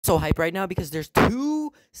So hyped right now because there's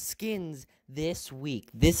 2 skins this week.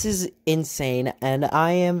 This is insane, and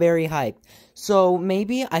I am very hyped. So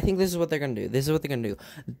maybe I think this is what they're gonna do. This is what they're gonna do: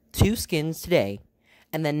 2 skins today,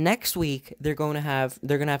 and then next week they're gonna have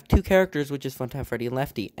 2 characters, which is Fnaf, Freddy, and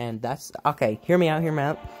Lefty. And that's okay. Hear me out. Hear me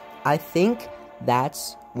out. I think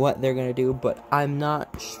that's what they're gonna do, but I'm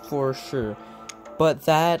not for sure. But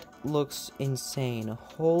that looks insane.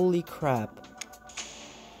 Holy crap.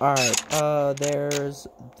 Alright, there's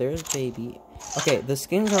baby. Okay, the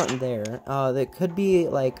skins aren't there. That could be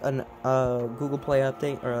like an Google Play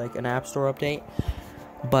update or like an App Store update,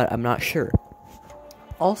 but I'm not sure.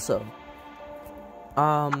 Also,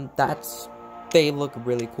 they look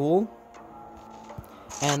really cool,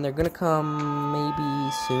 and they're gonna come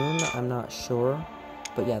maybe soon. I'm not sure,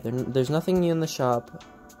 but yeah, there's nothing new in the shop.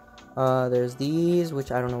 There's these,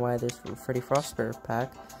 which I don't know why there's Freddy Frostbear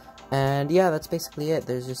pack. And yeah, that's basically it.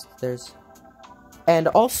 And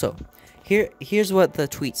also, here's what the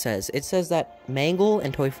tweet says. It says that Mangle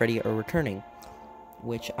and Toy Freddy are returning,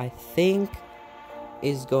 which I think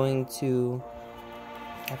is going to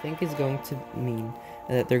mean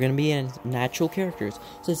that they're going to be in natural characters.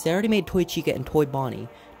 Since they already made Toy Chica and Toy Bonnie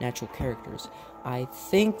natural characters, I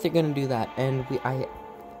think they're going to do that. And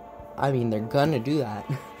I mean, they're gonna do that.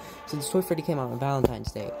 Since Toy Freddy came out on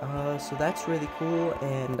Valentine's Day. So that's really cool,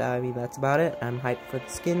 and I mean, that's about it. I'm hyped for the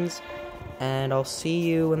skins, and I'll see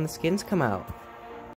you when the skins come out.